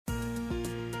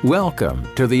Welcome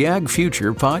to the Ag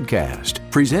Future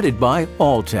Podcast, presented by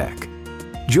Alltech.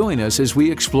 Join us as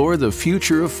we explore the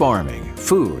future of farming,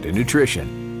 food, and nutrition.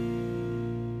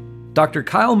 Dr.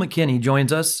 Kyle McKinney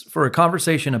joins us for a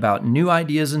conversation about new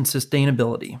ideas in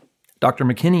sustainability. Dr.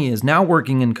 McKinney is now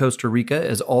working in Costa Rica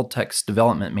as Alltech's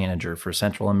development manager for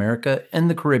Central America and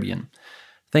the Caribbean.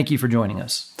 Thank you for joining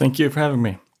us. Thank you for having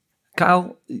me.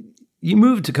 Kyle, you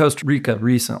moved to Costa Rica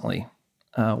recently.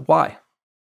 Why?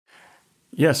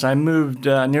 Yes, I moved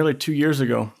nearly 2 years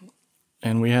ago,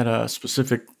 and we had a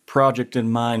specific project in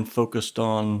mind focused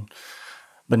on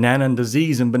banana and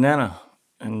disease in banana.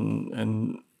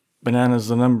 And banana is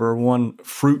the number one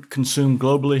fruit consumed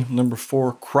globally, number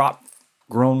 4 crop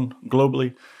grown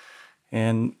globally.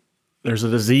 And there's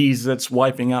a disease that's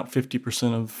wiping out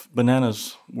 50% of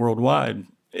bananas worldwide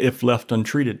if left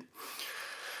untreated.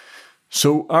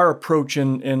 So our approach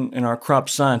in our crop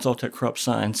science, Alltech Crop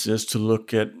Science, is to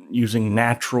look at using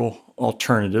natural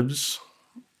alternatives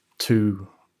to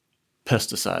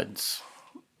pesticides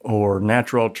or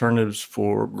natural alternatives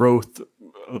for growth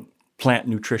of plant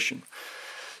nutrition.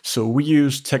 So we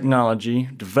use technology,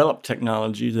 develop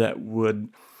technology that would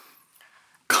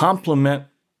complement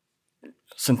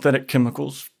synthetic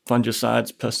chemicals,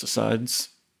 fungicides, pesticides,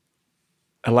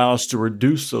 allow us to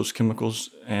reduce those chemicals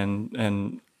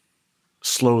and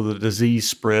slow the disease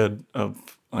spread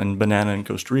on banana in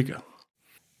Costa Rica.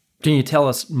 Can you tell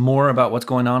us more about what's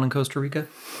going on in Costa Rica?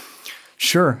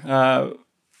 Sure.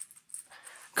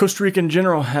 Costa Rica in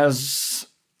general has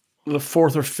the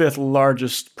 4th or 5th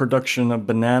largest production of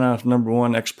banana, number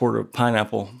 1 exporter of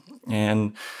pineapple.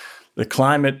 And the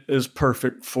climate is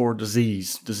perfect for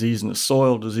disease in the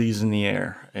soil, disease in the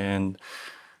air. And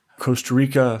Costa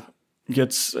Rica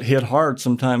gets hit hard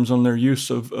sometimes on their use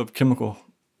of chemical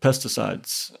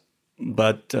pesticides,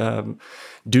 but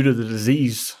due to the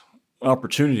disease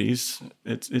opportunities,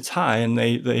 it's high, and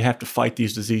they have to fight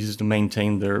these diseases to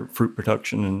maintain their fruit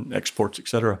production and exports,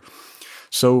 etc.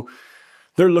 So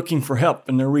they're looking for help,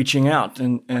 and they're reaching out.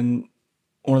 And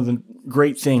one of the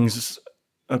great things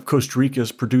of Costa Rica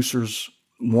is producers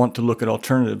want to look at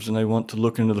alternatives, and they want to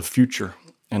look into the future,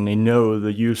 and they know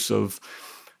the use of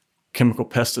chemical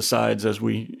pesticides as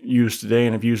we use today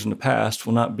and have used in the past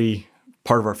will not be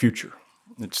part of our future.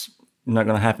 It's not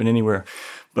going to happen anywhere.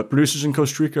 But producers in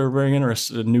Costa Rica are very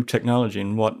interested in new technology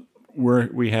and what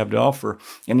we have to offer.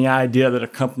 And the idea that a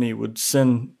company would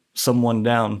send someone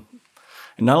down,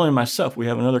 and not only myself, we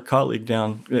have another colleague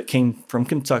down that came from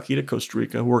Kentucky to Costa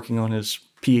Rica working on his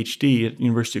PhD at the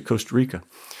University of Costa Rica.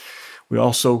 We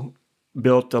also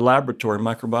built a laboratory,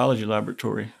 microbiology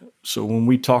laboratory. So when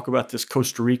we talk about this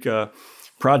Costa Rica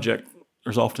project,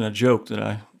 there's often a joke that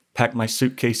I packed my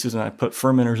suitcases and I put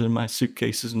fermenters in my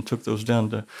suitcases and took those down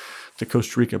to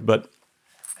Costa Rica. But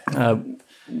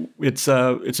it's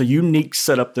a unique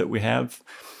setup that we have.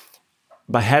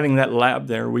 By having that lab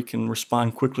there, we can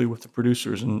respond quickly with the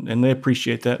producers, and they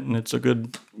appreciate that, and it's a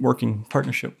good working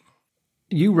partnership.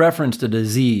 You referenced a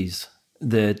disease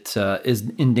that is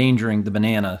endangering the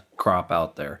banana crop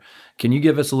out there. Can you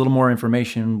give us a little more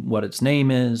information, what its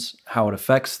name is, how it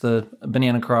affects the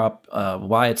banana crop,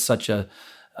 why it's such a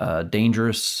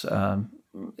dangerous?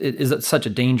 Is it such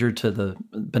a danger to the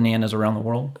bananas around the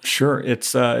world? Sure,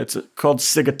 it's called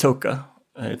Sigatoka.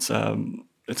 It's a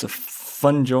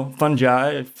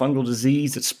fungal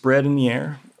disease that's spread in the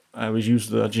air. I always use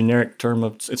the generic term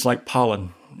of it's like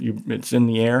pollen. It's in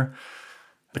the air.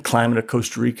 The climate of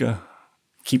Costa Rica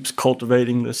keeps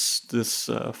cultivating this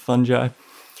fungi.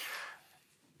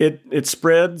 It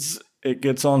spreads. It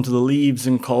gets onto the leaves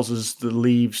and causes the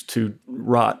leaves to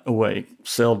rot away,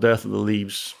 cell death of the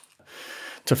leaves.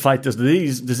 To fight this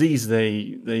disease,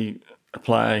 they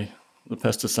apply the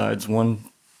pesticides 1,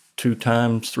 2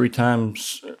 times, 3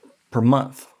 times per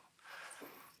month.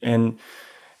 And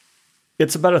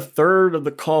it's about 1/3 of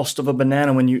the cost of a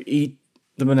banana when you eat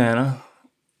the banana.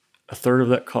 1/3 of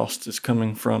that cost is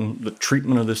coming from the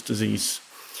treatment of this disease.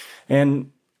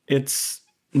 And it's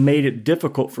made it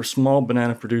difficult for small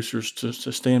banana producers to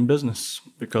stay in business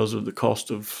because of the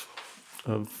cost of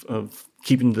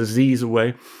keeping the disease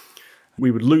away.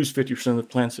 We would lose 50% of the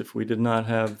plants if we did not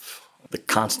have the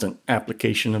constant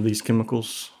application of these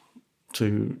chemicals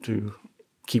to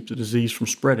keep the disease from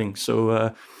spreading.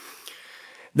 So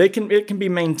it can be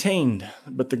maintained,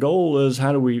 but the goal is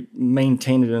how do we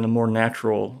maintain it in a more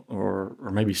natural or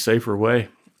maybe safer way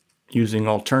using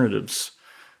alternatives.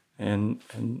 And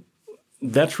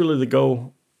that's really the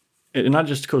goal, and not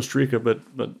just Costa Rica, but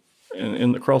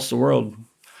across the world,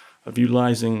 of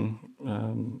utilizing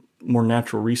more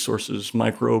natural resources,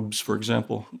 microbes, for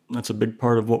example. That's a big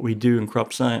part of what we do in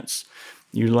crop science,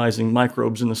 utilizing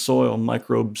microbes in the soil,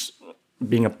 microbes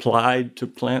being applied to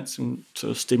plants and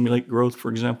to stimulate growth,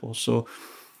 for example. So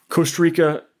Costa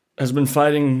Rica has been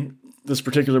fighting this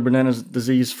particular banana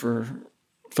disease for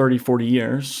 30, 40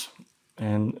 years,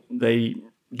 and they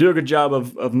do a good job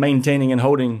of maintaining and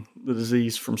holding the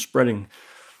disease from spreading.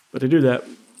 But they do that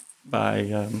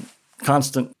by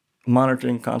constant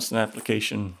monitoring, constant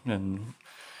application and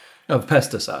of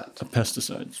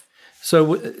pesticides.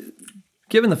 So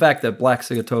given the fact that black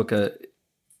sigatoka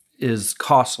is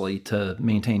costly to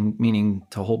maintain, meaning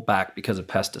to hold back because of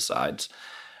pesticides,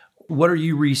 what are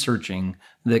you researching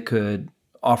that could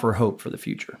offer hope for the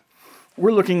future?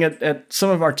 We're looking at some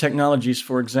of our technologies,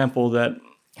 for example, that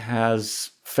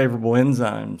has favorable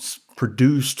enzymes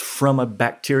produced from a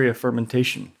bacteria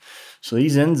fermentation. So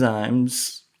these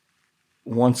enzymes,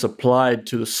 once applied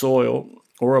to the soil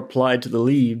or applied to the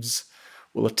leaves,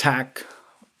 will attack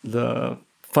the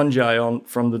fungi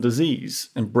from the disease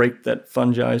and break that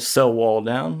fungi cell wall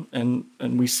down,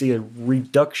 and we see a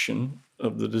reduction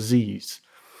of the disease.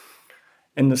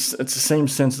 And it's the same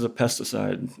sense as a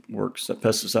pesticide works. That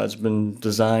pesticide's been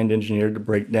designed, engineered to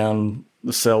break down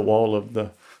the cell wall of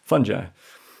the fungi.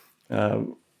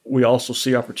 We also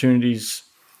see opportunities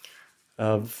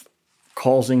of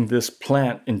causing this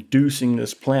plant, inducing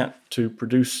this plant to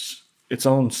produce its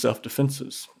own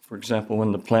self-defenses. For example,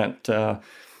 when the plant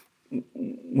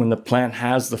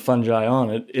has the fungi on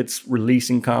it, it's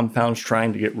releasing compounds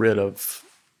trying to get rid of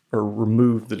or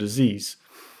remove the disease.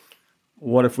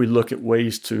 What if we look at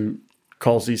ways to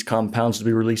cause these compounds to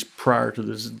be released prior to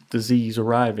the disease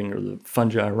arriving or the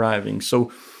fungi arriving?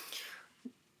 So,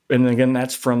 and again,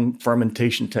 that's from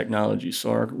fermentation technology.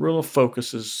 So our real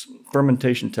focus is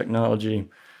fermentation technology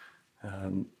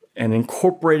and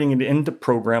incorporating it into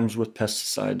programs with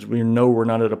pesticides. We know we're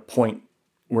not at a point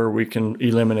where we can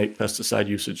eliminate pesticide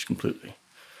usage completely.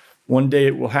 One day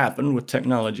it will happen with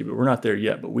technology, but we're not there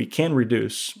yet. But we can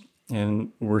reduce,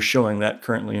 and we're showing that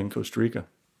currently in Costa Rica.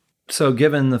 So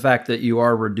given the fact that you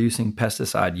are reducing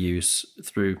pesticide use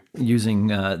through using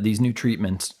these new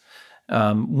treatments,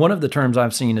 one of the terms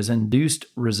I've seen is induced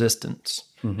resistance.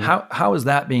 Mm-hmm. How is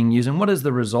that being used, and what is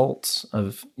the results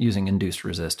of using induced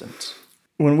resistance?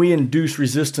 When we induce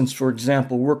resistance, for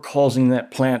example, we're causing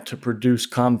that plant to produce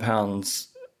compounds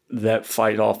that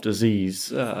fight off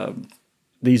disease.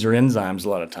 These are enzymes a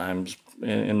lot of times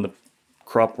in the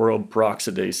crop world,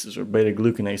 peroxidases or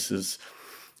beta-glucanases.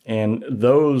 And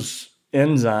those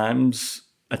enzymes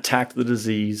attack the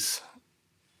disease,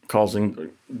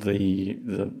 causing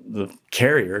the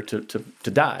carrier to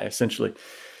die, essentially.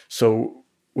 So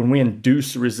when we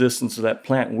induce the resistance of that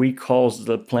plant, we cause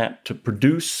the plant to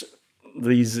produce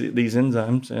these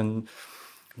enzymes and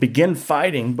begin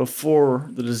fighting before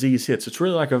the disease hits. It's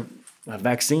really like a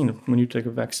vaccine. When you take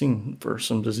a vaccine for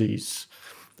some disease,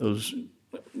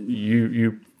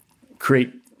 you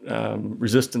create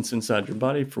resistance inside your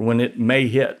body for when it may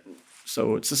hit.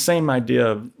 So it's the same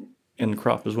idea in the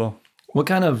crop as well. What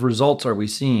kind of results are we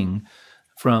seeing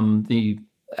from the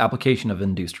application of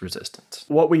induced resistance?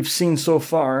 What we've seen so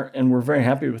far, and we're very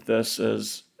happy with this,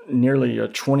 is nearly a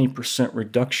 20%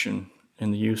 reduction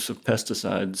in the use of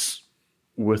pesticides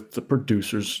with the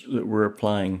producers that we're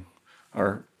applying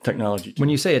our technology to. When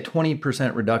you say a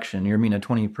 20% reduction, you mean a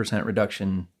 20%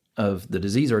 reduction of the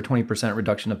disease or a 20%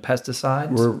 reduction of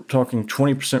pesticides? We're talking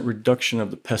 20% reduction of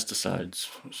the pesticides.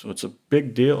 So it's a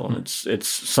big deal, and it's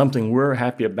something we're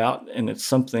happy about, and it's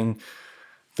something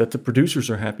that the producers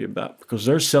are happy about because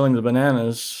they're selling the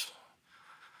bananas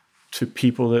to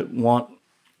people that want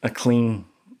a clean,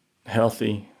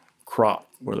 healthy crop,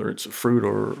 whether it's a fruit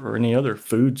or any other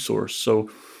food source. So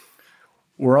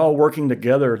we're all working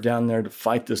together down there to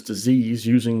fight this disease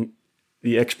using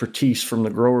the expertise from the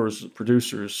growers, the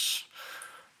producers,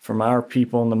 from our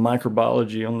people on the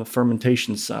microbiology, on the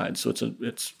fermentation side. So it's a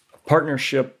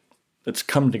partnership that's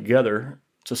come together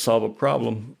to solve a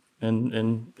problem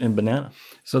in banana.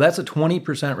 So that's a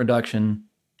 20% reduction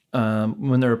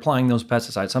when they're applying those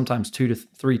pesticides, sometimes 2 to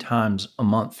 3 times a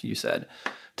month, you said,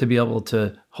 to be able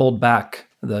to hold back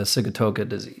the sigatoka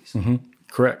disease. Mm-hmm.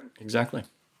 Correct, exactly.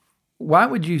 Why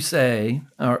would you say,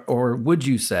 or would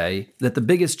you say, that the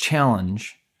biggest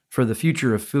challenge for the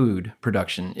future of food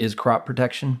production is crop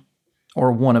protection,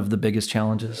 or one of the biggest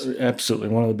challenges? Absolutely,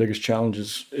 one of the biggest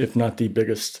challenges, if not the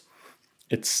biggest.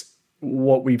 It's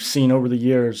what we've seen over the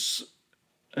years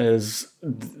is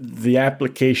the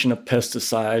application of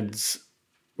pesticides,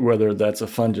 whether that's a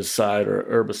fungicide or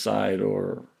herbicide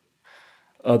or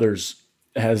others,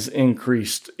 has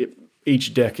increased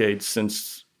each decade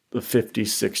since the 50s,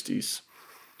 60s.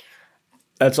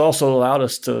 That's also allowed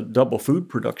us to double food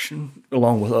production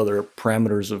along with other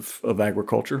parameters of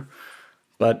agriculture.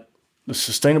 But the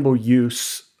sustainable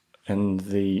use and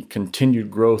the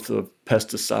continued growth of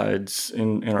pesticides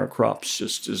in our crops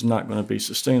just is not going to be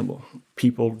sustainable.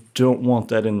 People don't want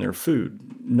that in their food.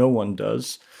 No one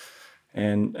does.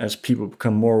 And as people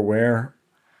become more aware,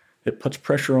 it puts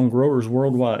pressure on growers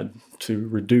worldwide to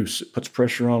reduce. It puts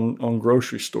pressure on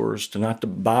grocery stores to not to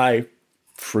buy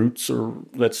fruits or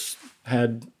that's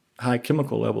had high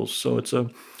chemical levels. So it's a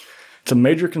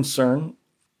major concern.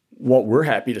 What we're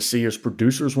happy to see is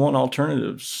producers want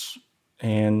alternatives,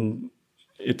 and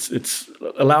it's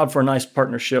allowed for a nice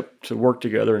partnership to work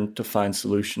together and to find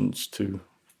solutions to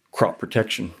crop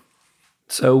protection.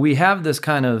 So we have this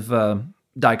kind of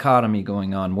dichotomy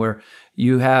going on where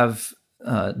you have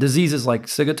diseases like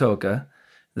Sigatoka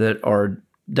that are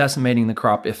decimating the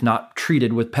crop if not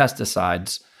treated with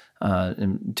pesticides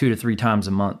 2 to 3 times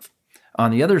a month. On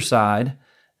the other side,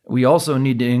 we also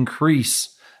need to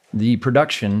increase the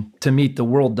production to meet the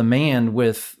world demand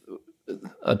with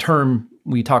a term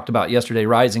we talked about yesterday,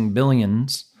 rising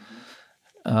billions.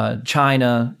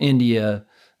 China, India,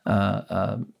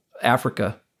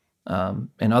 Africa,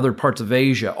 and other parts of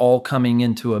Asia all coming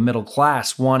into a middle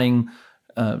class wanting,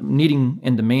 needing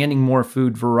and demanding more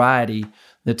food variety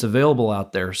that's available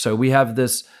out there. So we have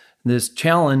this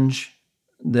challenge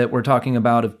that we're talking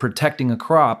about of protecting a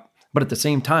crop, but at the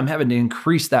same time having to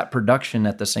increase that production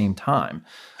at the same time.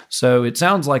 So it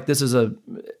sounds like this is a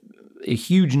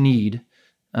huge need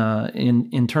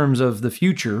in terms of the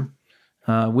future.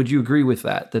 Would you agree with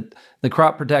that? That the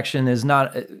crop protection is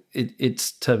not,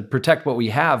 it's to protect what we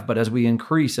have, but as we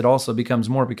increase, it also becomes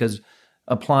more because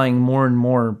applying more and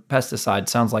more pesticides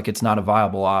sounds like it's not a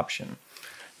viable option.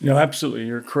 No, absolutely.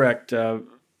 You're correct.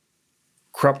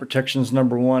 Crop protection is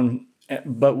number one.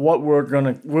 But what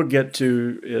we'll get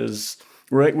to is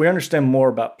we understand more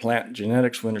about plant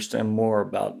genetics. We understand more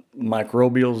about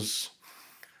microbials.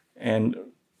 And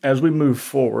as we move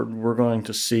forward, we're going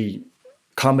to see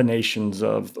combinations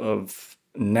of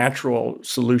natural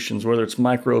solutions, whether it's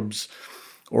microbes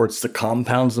or it's the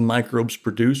compounds the microbes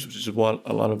produce, which is what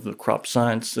a lot of the crop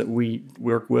science that we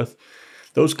work with.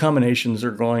 Those combinations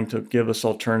are going to give us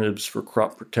alternatives for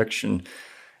crop protection.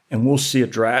 And we'll see a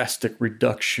drastic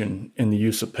reduction in the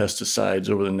use of pesticides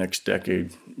over the next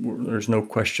decade. There's no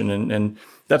question. And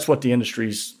that's what the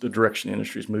direction the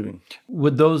industry is moving.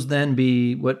 Would those then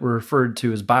be what were referred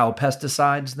to as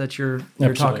biopesticides that you're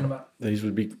talking about? These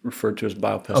would be referred to as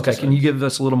biopesticides. Okay, can you give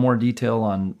us a little more detail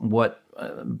on what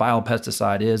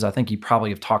biopesticide is? I think you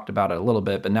probably have talked about it a little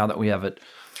bit, but now that we have it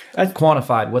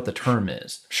quantified, what the term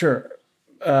is. Sure.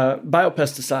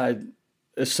 Biopesticide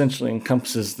essentially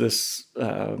encompasses this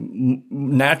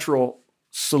natural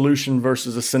solution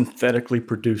versus a synthetically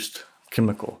produced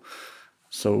chemical.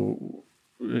 So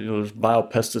there's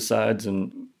biopesticides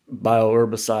and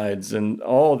bioherbicides, and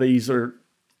all these are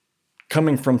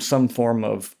coming from some form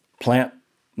of plant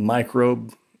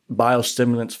microbe.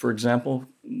 Biostimulants, for example,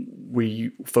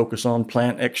 we focus on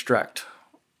plant extract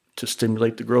to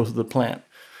stimulate the growth of the plant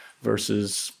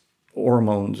versus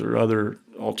hormones or other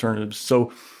alternatives.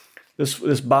 So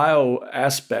this bio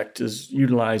aspect is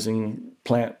utilizing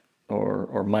plant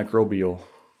or microbial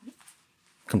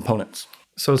components.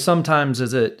 So sometimes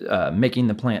is it making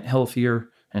the plant healthier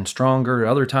and stronger?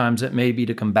 Other times it may be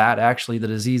to combat actually the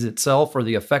disease itself or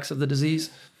the effects of the disease?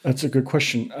 That's a good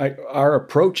question. Our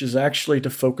approach is actually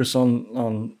to focus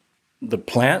on the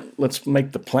plant. Let's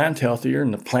make the plant healthier,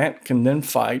 and the plant can then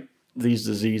fight these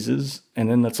diseases, and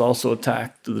then let's also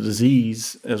attack the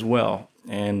disease as well.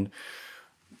 And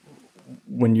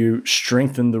when you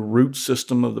strengthen the root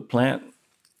system of the plant,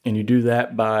 and you do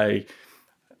that by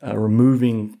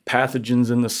removing pathogens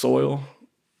in the soil,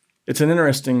 it's an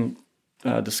interesting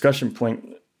discussion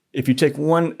point. If you take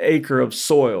 1 acre of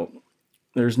soil,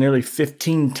 there's nearly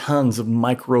 15 tons of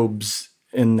microbes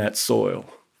in that soil.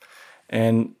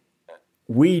 And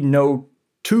we know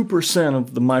 2%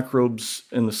 of the microbes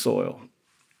in the soil.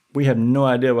 We have no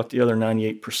idea what the other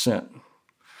 98%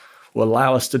 will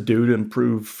allow us to do to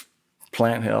improve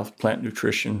plant health, plant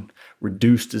nutrition,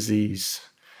 reduce disease.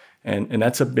 And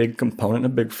that's a big component, a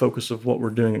big focus of what we're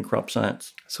doing in crop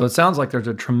science. So it sounds like there's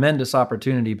a tremendous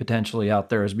opportunity potentially out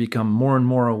there as we become more and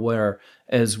more aware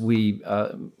as we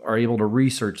are able to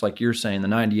research, like you're saying, the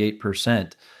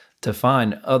 98%, to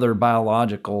find other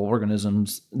biological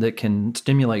organisms that can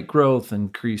stimulate growth,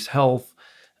 increase health,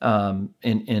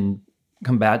 and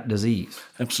combat disease.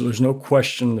 Absolutely. There's no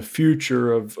question the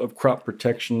future of crop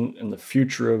protection and the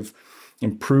future of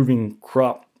improving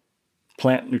crop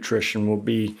plant nutrition will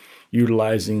be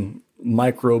utilizing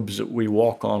microbes that we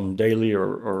walk on daily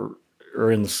or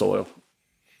are in the soil.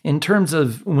 In terms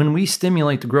of when we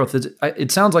stimulate the growth,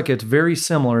 it sounds like it's very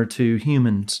similar to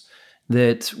humans,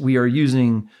 that we are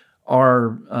using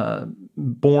our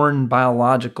born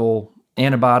biological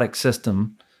antibiotic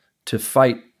system to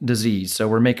fight disease. So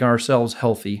we're making ourselves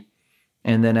healthy.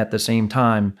 And then at the same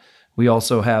time, we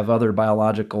also have other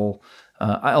biological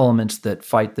elements that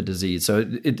fight the disease. So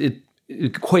it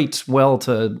equates well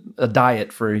to a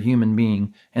diet for a human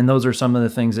being. And those are some of the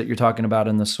things that you're talking about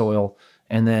in the soil.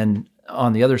 And then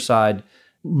on the other side,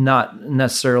 not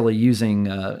necessarily using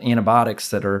antibiotics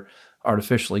that are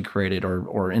artificially created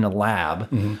or in a lab,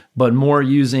 but more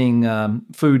using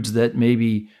foods that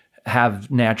maybe have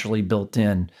naturally built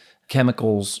in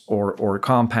chemicals or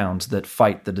compounds that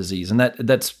fight the disease. And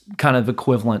that's kind of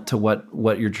equivalent to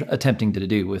what you're attempting to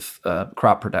do with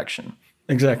crop protection.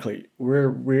 Exactly.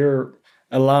 We're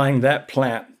allowing that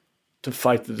plant to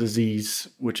fight the disease,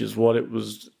 which is what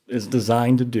is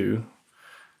designed to do.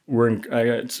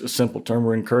 It's a simple term.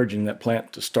 We're encouraging that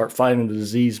plant to start fighting the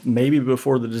disease maybe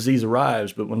before the disease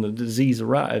arrives, but when the disease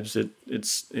arrives, it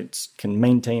can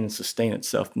maintain and sustain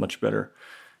itself much better.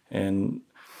 And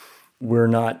we're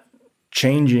not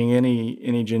changing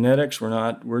any genetics.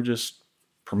 We're just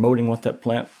promoting what that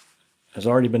plant has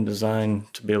already been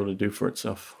designed to be able to do for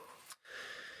itself.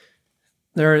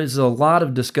 There is a lot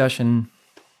of discussion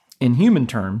in human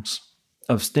terms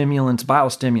of stimulants,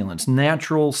 biostimulants,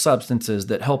 natural substances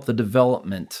that help the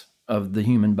development of the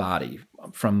human body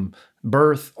from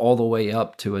birth all the way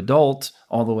up to adult,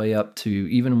 all the way up to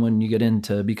even when you get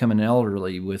into becoming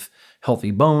elderly with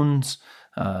healthy bones,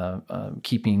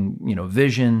 keeping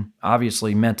vision,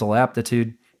 obviously mental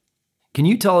aptitude. Can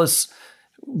you tell us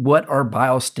what are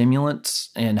biostimulants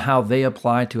and how they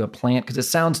apply to a plant? Because it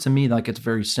sounds to me like it's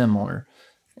very similar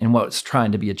in what's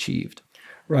trying to be achieved.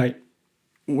 Right.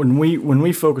 When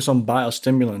we focus on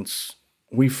biostimulants,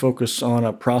 we focus on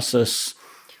a process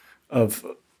of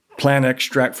plant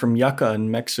extract from yucca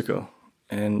in Mexico.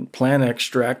 And plant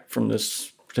extract from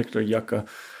this particular yucca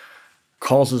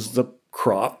causes the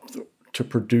crop to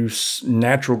produce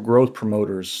natural growth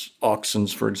promoters,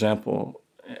 auxins, for example.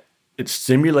 It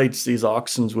stimulates these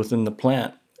auxins within the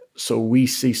plant. So we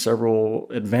see several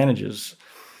advantages.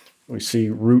 We see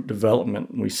root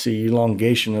development. We see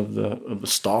elongation of the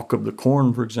stalk of the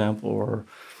corn, for example, or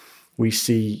we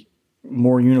see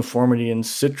more uniformity in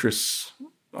citrus,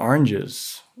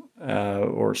 oranges,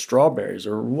 or strawberries,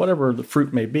 or whatever the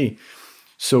fruit may be.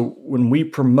 So when we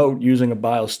promote using a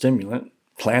biostimulant,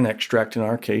 plant extract in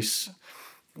our case,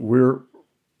 we're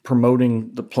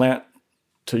promoting the plant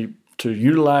to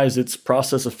utilize its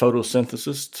process of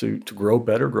photosynthesis to grow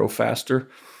better, grow faster,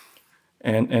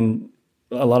 and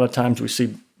a lot of times we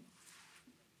see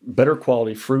better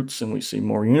quality fruits and we see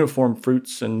more uniform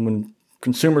fruits. And when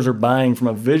consumers are buying from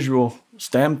a visual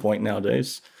standpoint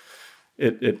nowadays,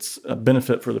 it's a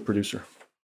benefit for the producer.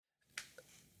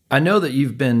 I know that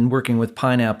you've been working with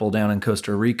pineapple down in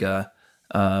Costa Rica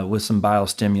with some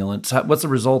biostimulants. What's the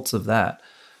results of that?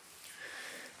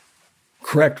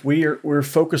 Correct. We're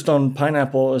focused on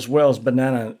pineapple as well as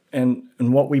banana. And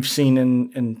what we've seen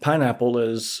in pineapple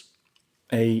is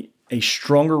a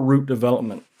stronger root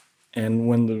development. And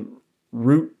when the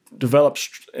root develops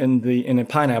in a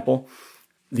pineapple,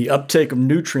 the uptake of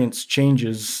nutrients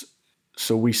changes.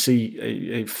 So we see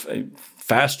a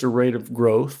faster rate of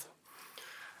growth,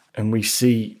 and we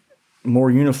see more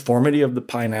uniformity of the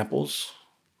pineapples,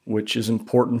 which is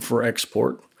important for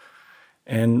export.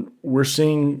 And we're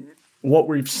seeing what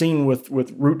we've seen with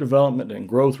root development and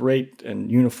growth rate and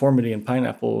uniformity in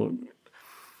pineapple.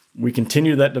 We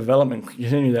continue that development,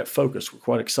 continue that focus. We're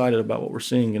quite excited about what we're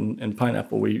seeing in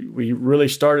pineapple. We really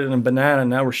started in banana, and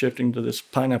now we're shifting to this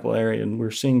pineapple area, and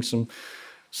we're seeing some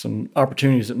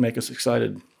opportunities that make us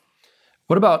excited.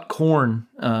 What about corn?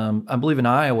 I believe in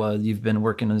Iowa you've been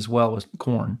working as well with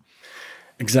corn.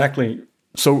 Exactly.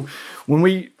 So when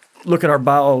we look at our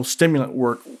biostimulant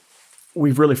work,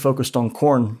 we've really focused on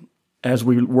corn as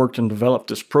we worked and developed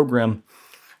this program.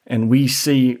 And we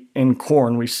see in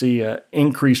corn, we see an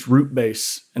increased root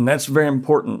base. And that's very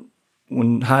important.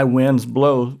 When high winds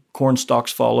blow, corn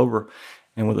stalks fall over.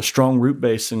 And with a strong root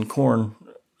base in corn,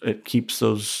 it keeps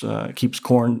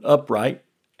corn upright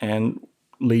and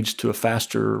leads to a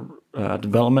faster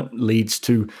development, leads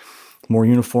to more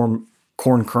uniform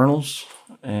corn kernels.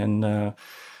 And the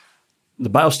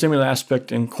biostimulant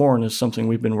aspect in corn is something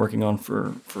we've been working on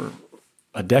for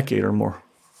a decade or more.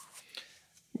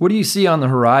 What do you see on the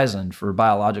horizon for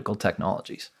biological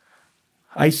technologies?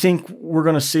 I think we're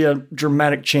going to see a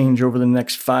dramatic change over the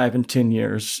next 5 and 10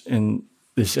 years in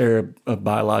this area of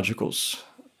biologicals.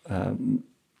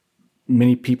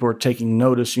 many people are taking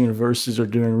notice. Universities are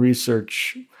doing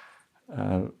research.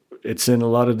 It's in a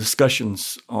lot of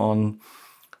discussions on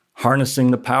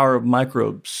harnessing the power of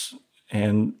microbes.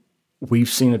 And we've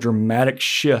seen a dramatic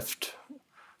shift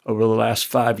over the last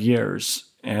 5 years.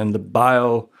 And the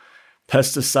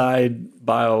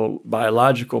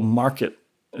biological market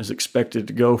is expected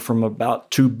to go from about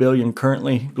 2 billion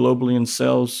currently globally in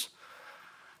sales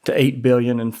to 8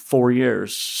 billion in 4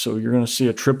 years. So you're going to see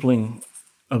a tripling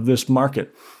of this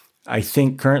market. I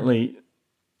think currently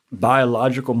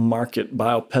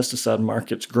biopesticide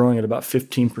market's growing at about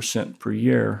 15% per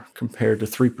year compared to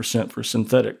 3% for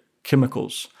synthetic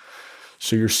chemicals.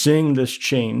 So you're seeing this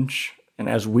change. And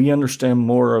as we understand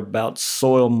more about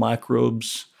soil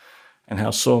microbes and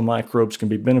how soil microbes can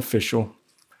be beneficial,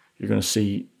 you're going to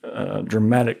see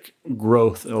dramatic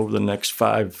growth over the next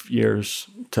 5 years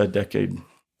to a decade.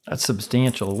 That's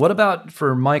substantial. What about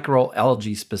for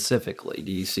microalgae specifically,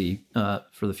 do you see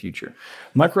for the future?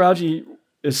 Microalgae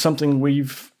is something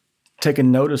we've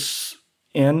taken notice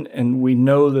in, and we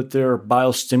know that there are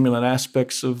biostimulant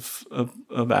aspects of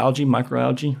algae,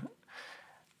 microalgae.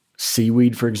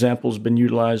 Seaweed, for example, has been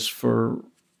utilized for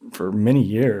many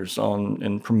years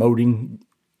in promoting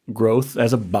growth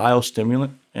as a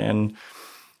biostimulant, and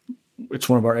it's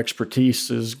one of our expertise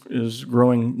is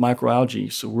growing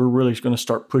microalgae. So we're really going to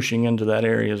start pushing into that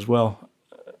area as well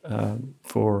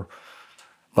for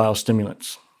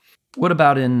biostimulants. What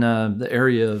about in the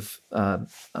area of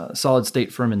solid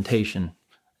state fermentation?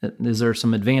 Is there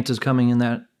some advances coming in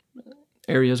that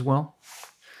area as well?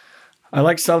 I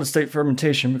like solid state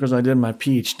fermentation because I did my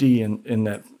PhD in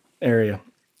that area.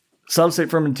 Solid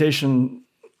state fermentation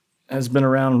has been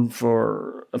around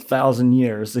for 1,000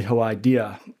 years, the whole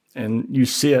idea. And you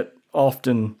see it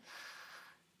often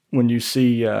when you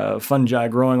see fungi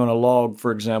growing on a log,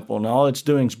 for example, and all it's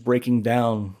doing is breaking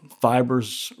down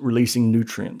fibers, releasing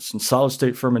nutrients. And solid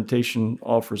state fermentation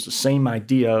offers the same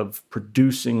idea of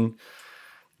producing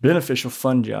beneficial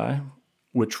fungi,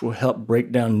 which will help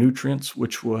break down nutrients,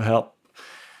 which will help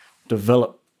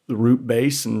develop the root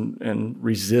base and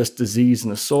resist disease in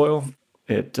the soil.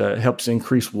 It helps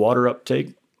increase water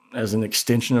uptake as an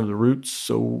extension of the roots.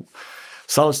 So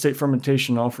solid state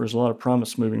fermentation offers a lot of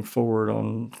promise moving forward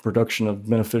on production of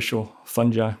beneficial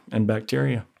fungi and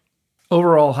bacteria.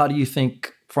 Overall, how do you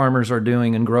think farmers are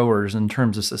doing and growers in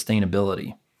terms of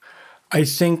sustainability? I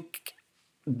think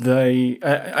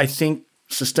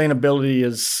sustainability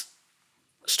is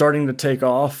starting to take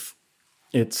off.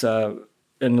 It's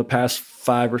in the past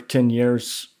 5 or 10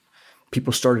 years,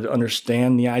 people started to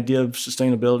understand the idea of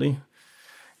sustainability.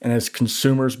 And as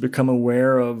consumers become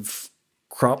aware of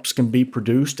crops can be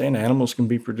produced and animals can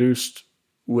be produced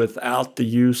without the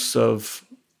use of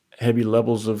heavy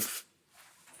levels of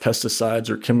pesticides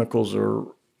or chemicals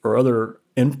or other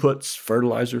inputs,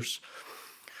 fertilizers,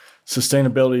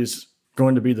 sustainability is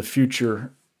going to be the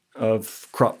future of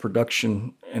crop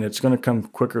production, and it's going to come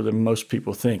quicker than most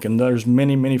people think. And there's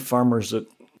many, many farmers that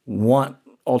want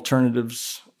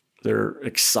alternatives. They're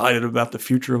excited about the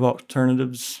future of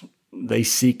alternatives. They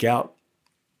seek out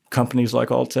companies like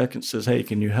Alltech and says, hey,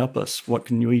 can you help us? What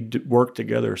can we work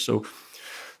together? So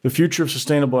the future of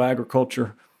sustainable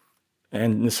agriculture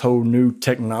and this whole new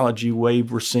technology wave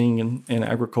we're seeing in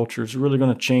agriculture is really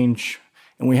going to change.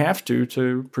 And we have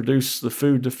to produce the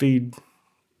food to feed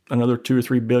another 2 or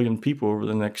 3 billion people over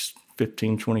the next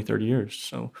 15, 20, 30 years.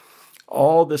 So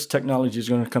all this technology is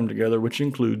going to come together, which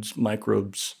includes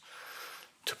microbes,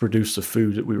 to produce the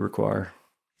food that we require.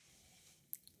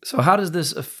 So how does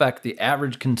this affect the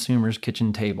average consumer's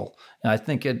kitchen table? And I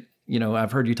think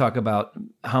I've heard you talk about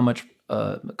how much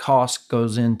cost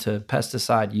goes into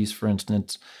pesticide use, for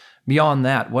instance. Beyond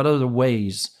that, what other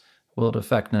ways will it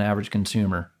affect an average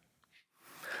consumer?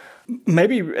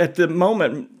 Maybe at the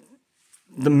moment,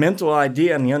 the mental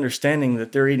idea and the understanding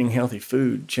that they're eating healthy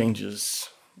food changes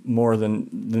more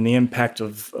than the impact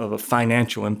of a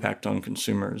financial impact on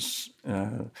consumers.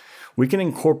 We can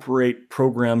incorporate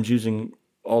programs using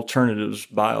alternatives,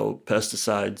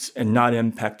 biopesticides, and not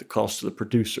impact the cost of the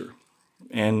producer.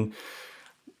 And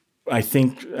I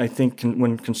think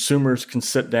when consumers can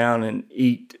sit down and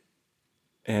eat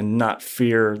and not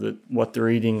fear that what they're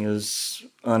eating is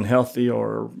unhealthy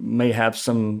or may have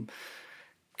some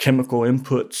chemical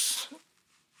inputs,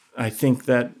 I think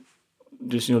that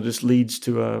just leads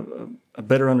to a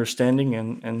better understanding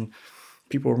and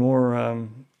people are more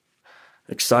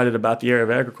excited about the area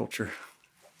of agriculture.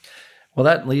 Well,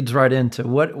 that leads right into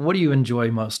what do you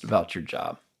enjoy most about your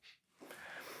job?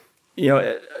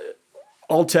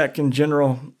 Alltech in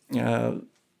general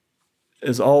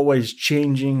is always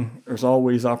changing. There's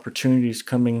always opportunities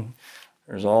coming.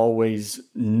 There's always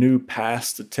new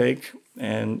paths to take.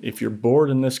 And if you're bored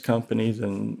in this company,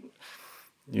 then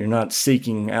you're not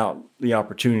seeking out the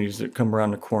opportunities that come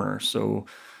around the corner. So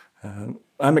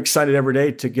I'm excited every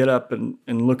day to get up and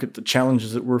look at the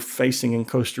challenges that we're facing in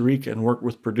Costa Rica and work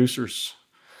with producers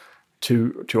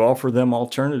to offer them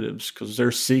alternatives, because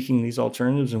they're seeking these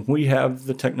alternatives, and we have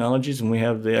the technologies and we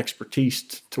have the expertise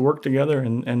to work together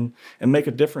and make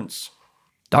a difference.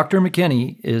 Dr.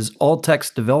 McKinney is Alltech's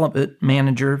Development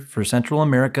Manager for Central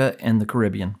America and the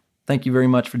Caribbean. Thank you very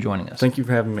much for joining us. Thank you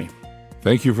for having me.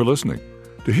 Thank you for listening.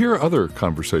 To hear other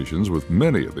conversations with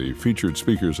many of the featured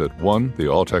speakers at the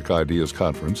Alltech Ideas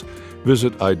Conference,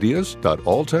 visit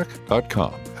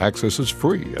ideas.alltech.com. Access is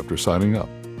free after signing up.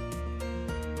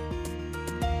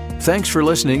 Thanks for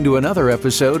listening to another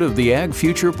episode of the Ag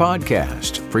Future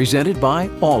Podcast, presented by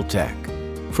Alltech.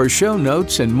 For show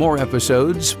notes and more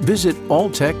episodes, visit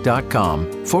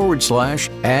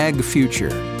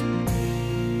alltech.com/agfuture.